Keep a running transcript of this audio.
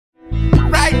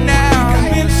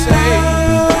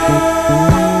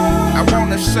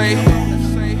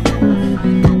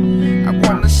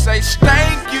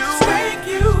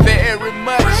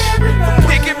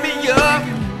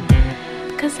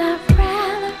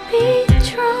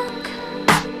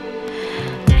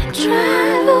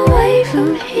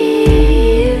I'm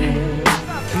here.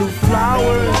 Blue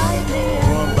flowers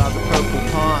growing by the purple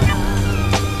pond.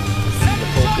 See the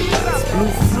polka dots.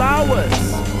 Blue flowers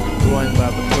growing by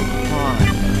the purple pond.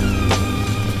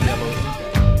 Yellow.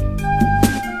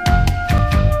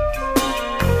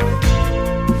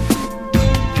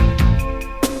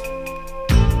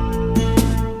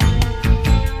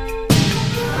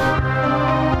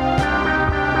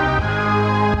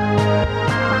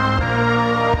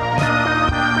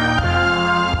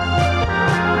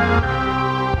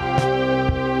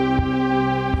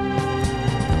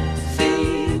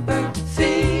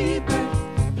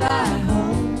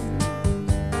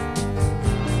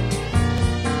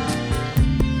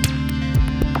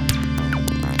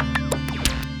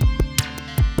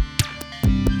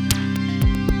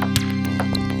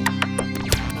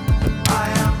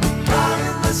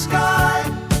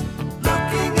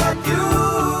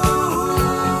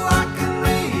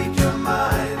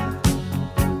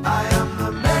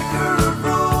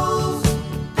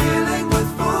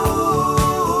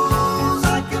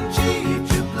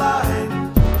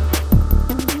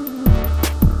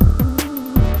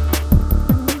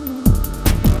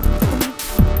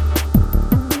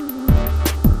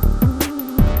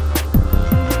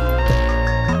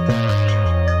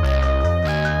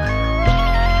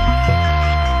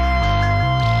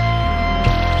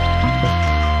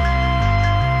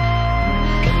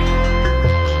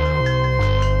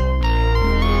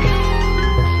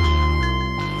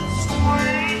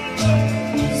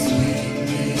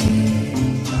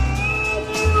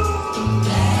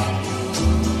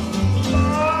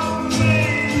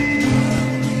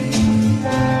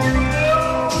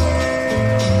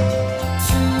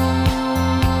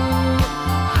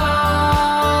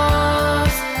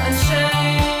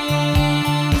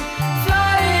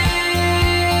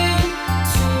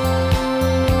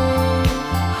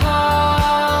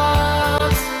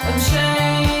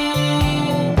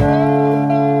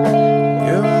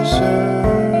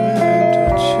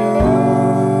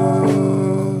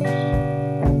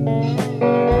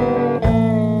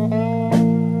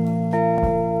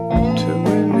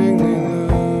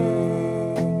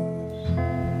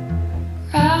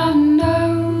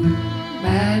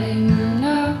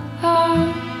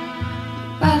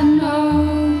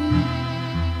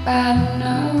 Nobody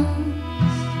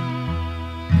knows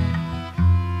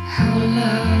how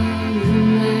love a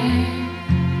man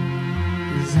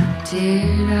is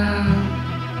emptied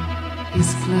out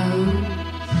his clothes.